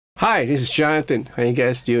Hi, this is Jonathan. How you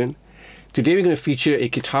guys doing? Today we're going to feature a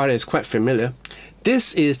guitar that is quite familiar.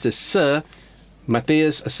 This is the Suhr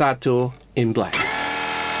Mateus Asato in black.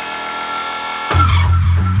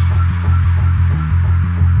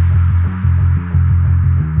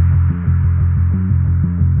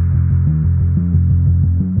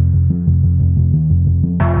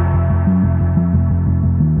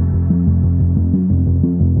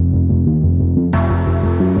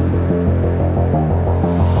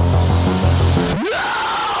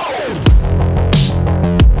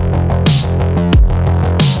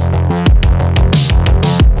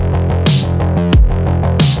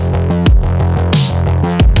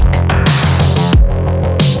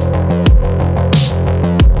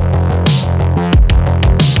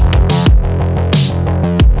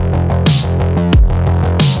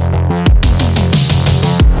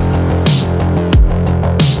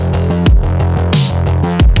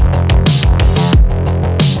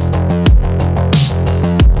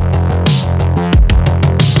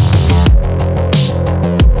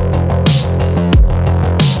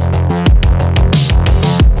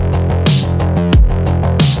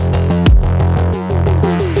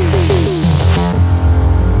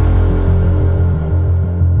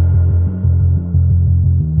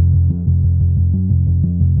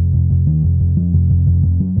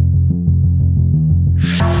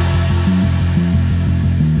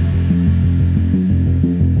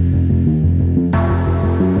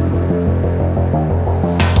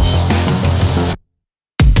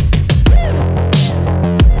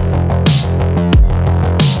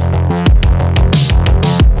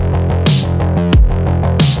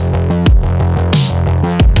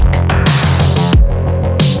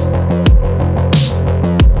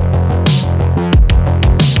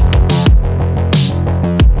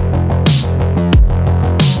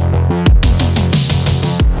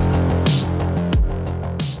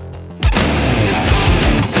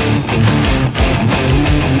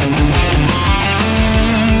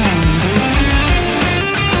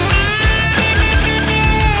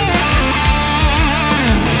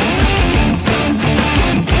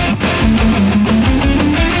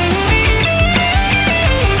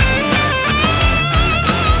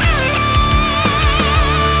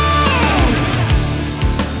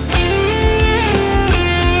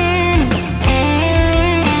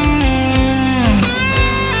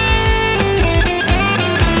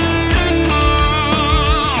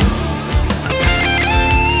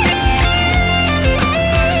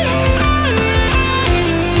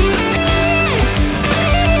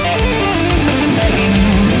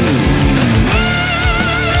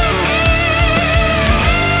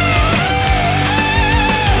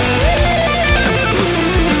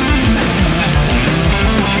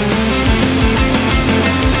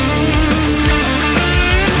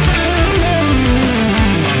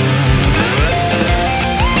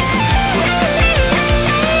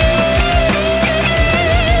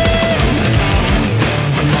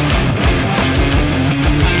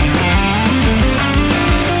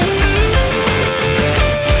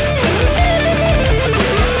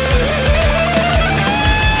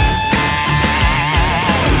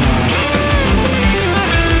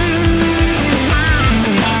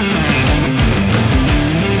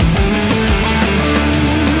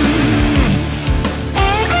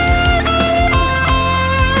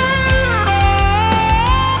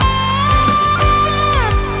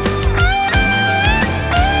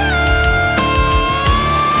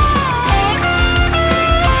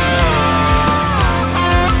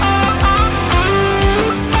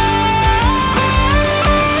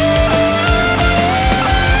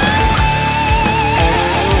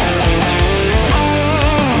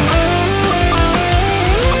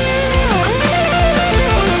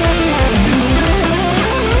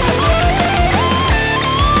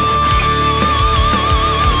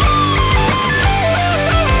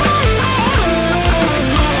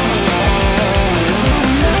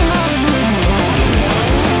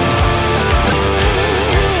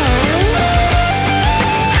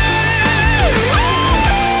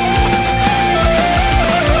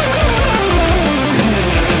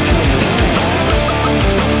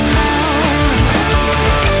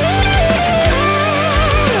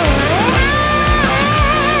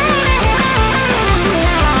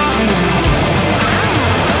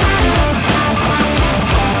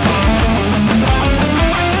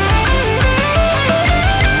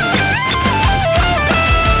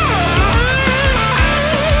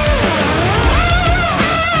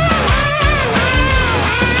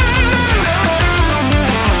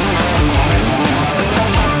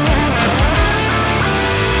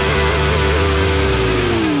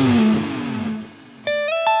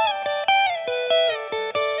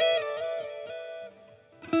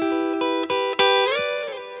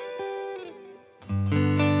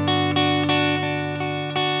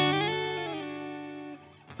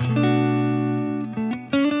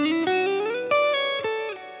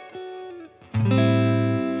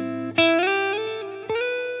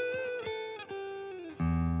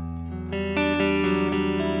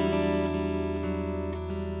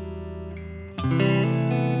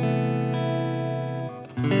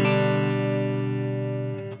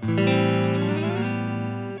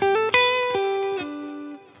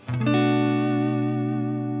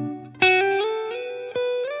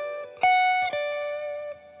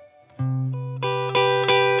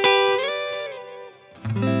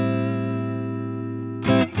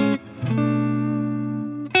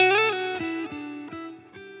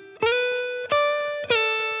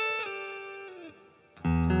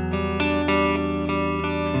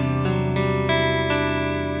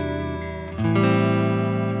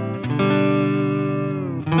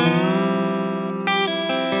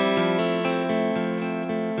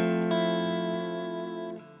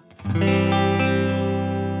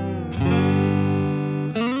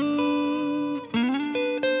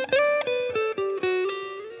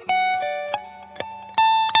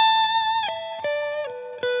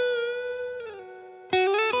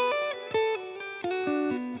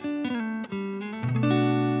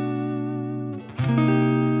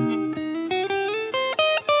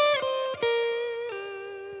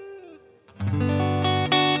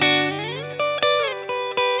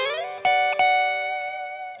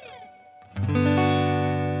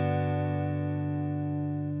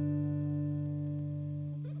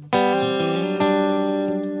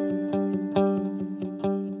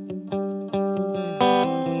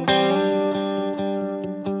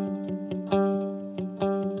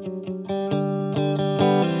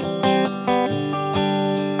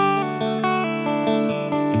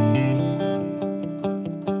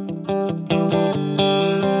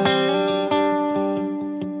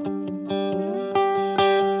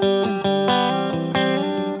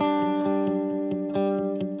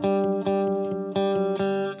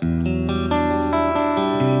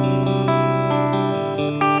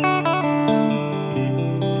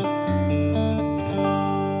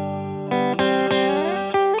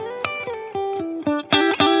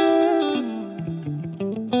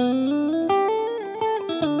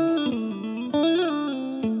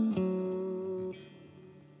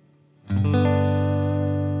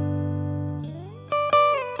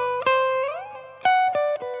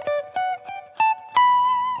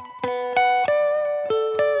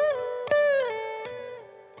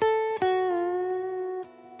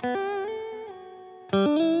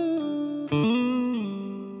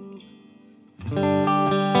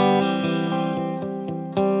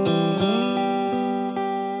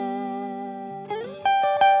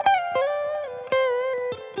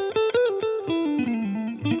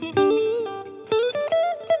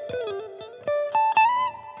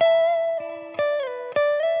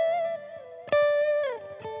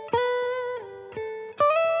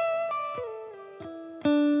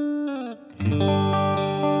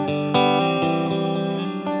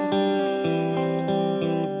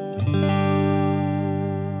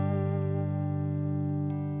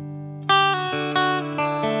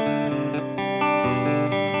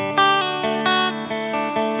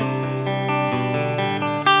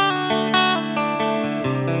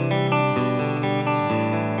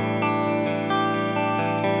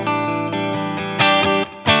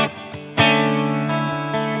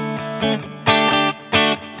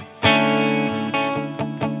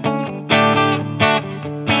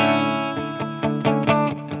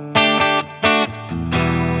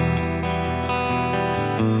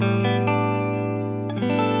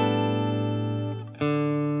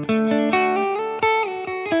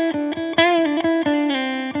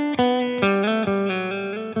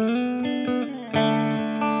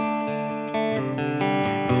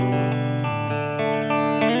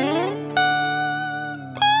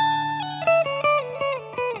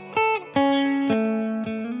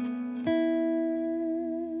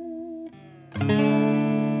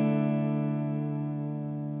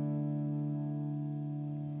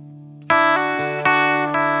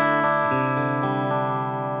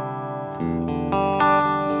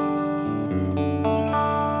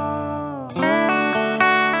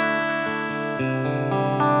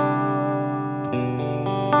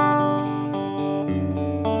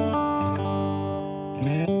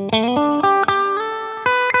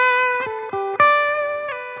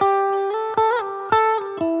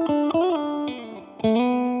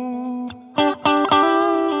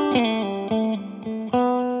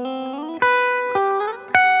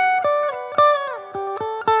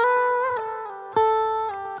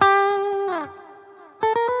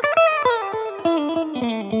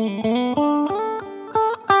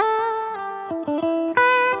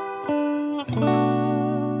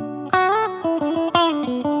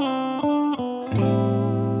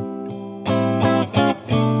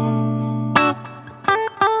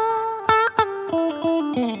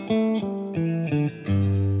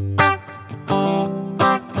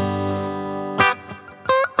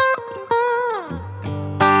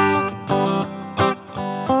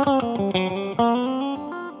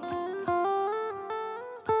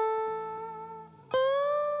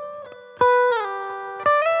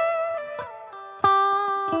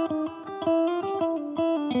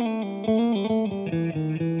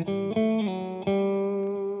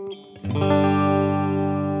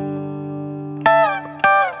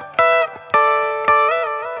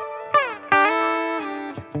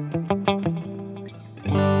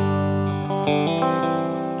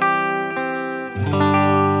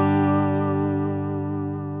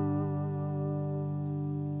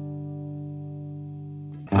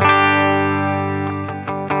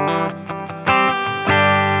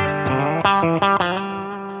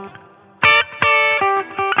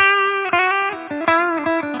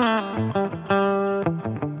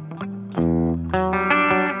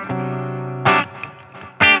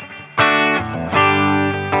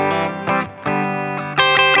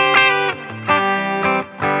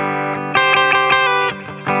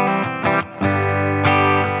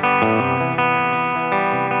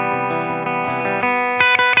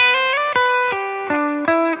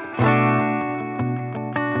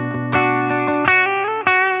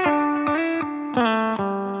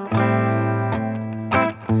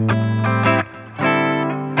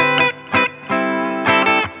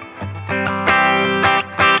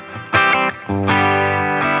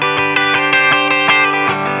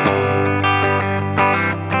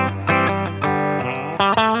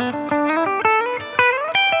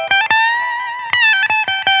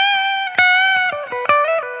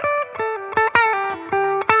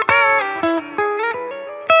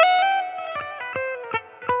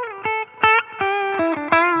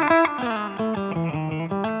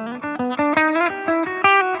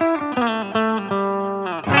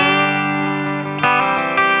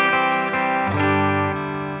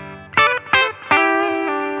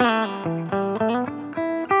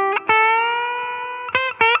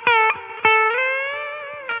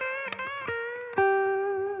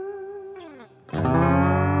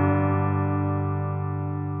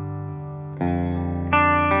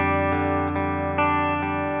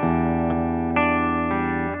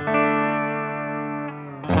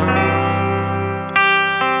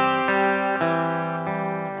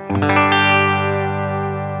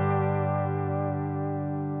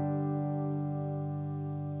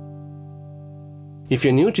 If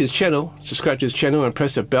you're new to this channel, subscribe to this channel and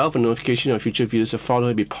press the bell for notification of future videos to follow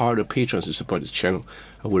and be part of the patrons to support this channel.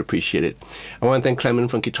 I would appreciate it. I want to thank Clement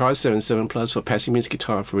from Guitar 77 Plus for passing me this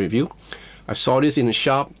guitar for review. I saw this in the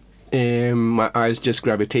shop and my eyes just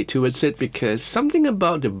gravitate towards it because something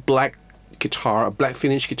about the black guitar, a black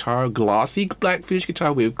finish guitar, glossy black finish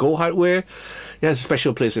guitar with gold hardware, it has a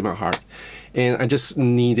special place in my heart. And I just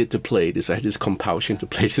needed to play this. I had this compulsion to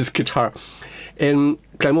play this guitar. And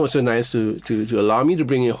Clement was so nice to allow me to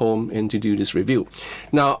bring it home and to do this review.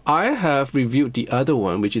 Now, I have reviewed the other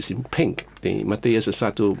one, which is in pink, the Mateus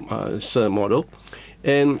Asato Suhr model.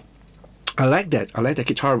 And I like that. I like that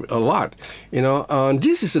guitar a lot. You know,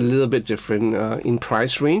 this is a little bit different in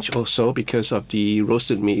price range also because of the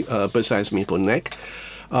roasted bird-sized maple neck.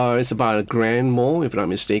 It's about $1,000 more, if I'm not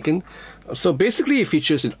mistaken. So basically, it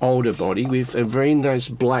features an Alder body with a very nice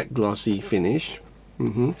black glossy finish.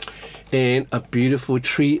 And a beautiful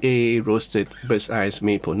 3A roasted bird's-eye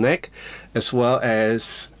maple neck, as well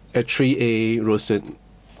as a 3A roasted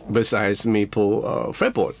bird's-eye maple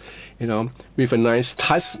fretboard, you know, with a nice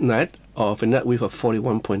tusk nut of a nut width of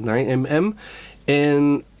 41.9 mm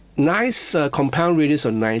and nice compound radius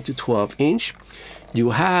of 9 to 12 inch. You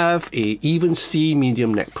have a even C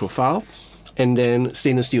medium neck profile, and then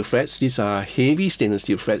stainless steel frets. These are heavy stainless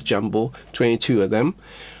steel frets, jumbo, 22 of them.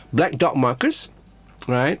 Black dot markers,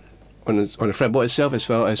 right? On the fretboard itself as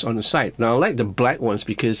well as on the side. Now I like the black ones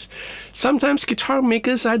because sometimes guitar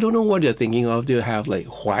makers, I don't know what they're thinking of. They'll have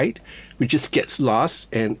like white, which just gets lost,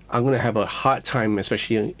 and I'm gonna have a hard time,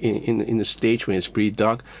 especially in the stage when it's pretty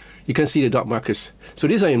dark. You can see the dot markers. So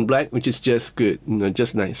these are in black, which is just good, you know,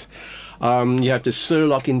 just nice. You have the Suhr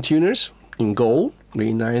lock-in tuners in gold,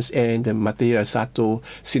 very nice, and the Mateus Asato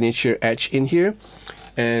Signature edge in here,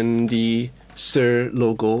 and the Suhr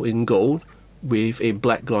logo in gold with a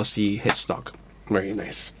black glossy headstock. Very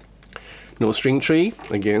nice. No string tray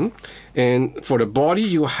again, and for the body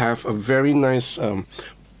you have a very nice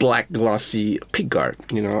black glossy pickguard,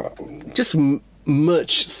 you know, just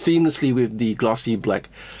merged seamlessly with the glossy black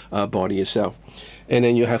body itself. And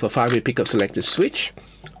then you have a 5-way pickup selector switch,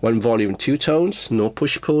 1 volume 2 tones, no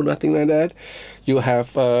push pull, nothing like that. You have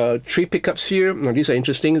 3 pickups here. Now these are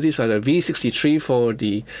interesting. These are the V63 for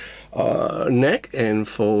the neck and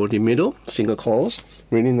for the middle, single coils,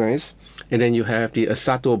 really nice. And then you have the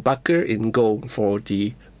Asato bucker in gold for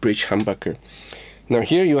the bridge humbucker. Now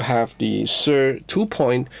here you have the Suhr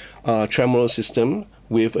 2-point tremolo system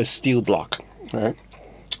with a steel block, right?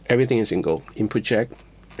 Everything is in gold. Input jack,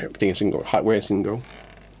 everything is in gold. Hardware is in gold,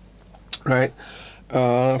 right?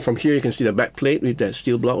 From here you can see the back plate with that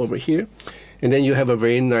steel block over here. And then you have a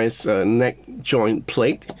very nice neck joint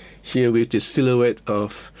plate here with the silhouette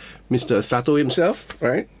of Mr. Asato himself,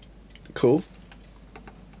 right? Cool.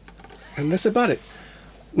 And that's about it.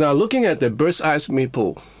 Now looking at the bird's eye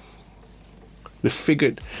maple,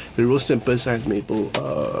 the roasted bird's eye maple,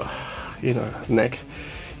 you know, neck,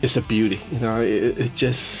 it's a beauty. You know, it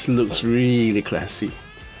just looks really classy.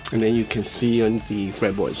 And then you can see on the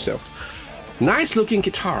fretboard itself. Nice looking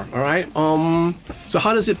guitar, all right? So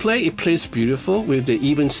how does it play? It plays beautiful with the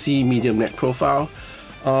even C medium neck profile.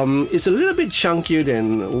 It's a little bit chunkier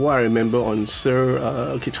than what I remember on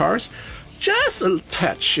Suhr guitars. Just a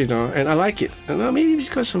touch, you know, and I like it. And maybe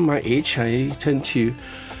because of my age, I tend to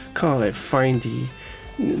kind of like find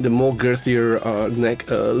the more girthier neck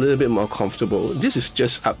a little bit more comfortable. This is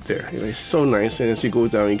just up there. You know, it's so nice, and as you go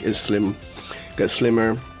down, it gets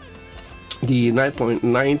slimmer. The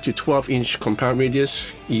 9.9 to 12 inch compound radius,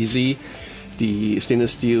 easy. The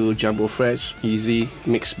stainless steel jumbo frets, easy.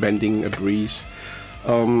 Mixed bending, a breeze.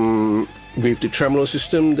 With the tremolo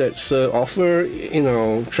system that's offer, you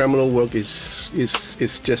know, tremolo work is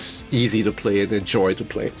just easy to play and a joy to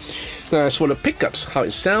play. Now as for the pickups, how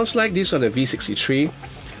it sounds like, these are the V63.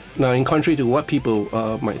 Now in contrary to what people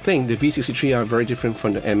might think, the V63 are very different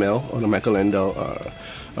from the ML or the Michael Landau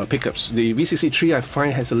pickups. The V63 I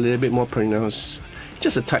find has a little bit more pronounced,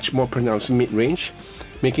 just a touch more pronounced mid-range,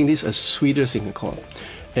 making this a sweeter single coil.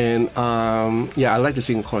 And yeah, I like the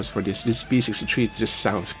single coils for this. This V63 just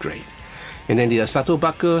sounds great. And then the Asato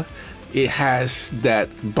bucker, it has that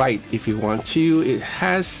bite if you want to. It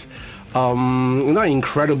has not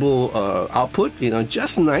incredible output, you know,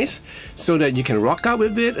 just nice, so that you can rock out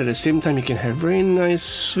with it. At the same time, you can have very nice,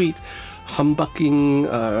 sweet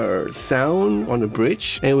humbucking sound on the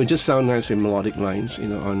bridge, and it would just sound nice with melodic lines, you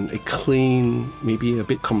know, on a clean, maybe a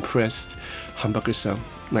bit compressed humbucker sound.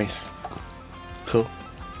 Nice, cool.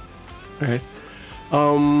 All right.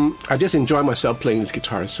 I just enjoy myself playing this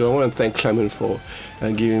guitar, so I want to thank Clement for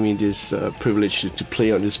giving me this privilege to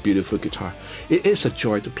play on this beautiful guitar. It is a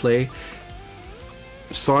joy to play.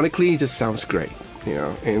 Sonically, it just sounds great. you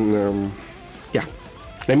know. And yeah,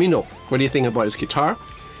 let me know what do you think about this guitar.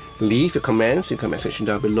 Leave your comments in the comment section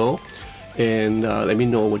down below, and let me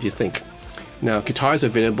know what you think. Now, guitar is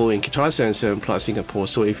available in Guitar 77 Plus Singapore,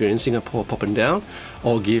 so if you're in Singapore, pop them down,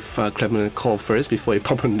 or give Clement a call first before you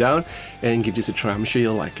pop them down, and give this a try. I'm sure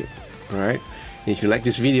you'll like it. Alright? If you like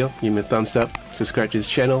this video, give me a thumbs up, subscribe to this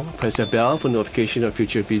channel, press the bell for notification of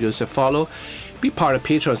future videos that follow. Be part of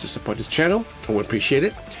Patrons to support this channel. I would appreciate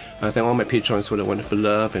it. I thank all my patrons for the wonderful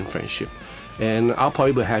love and friendship. And I'll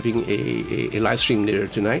probably be having a live stream later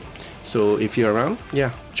tonight. So if you're around,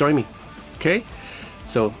 yeah, join me. Okay?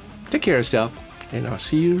 So take care of yourself, and I'll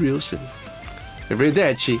see you real soon.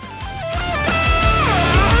 Arrivederci.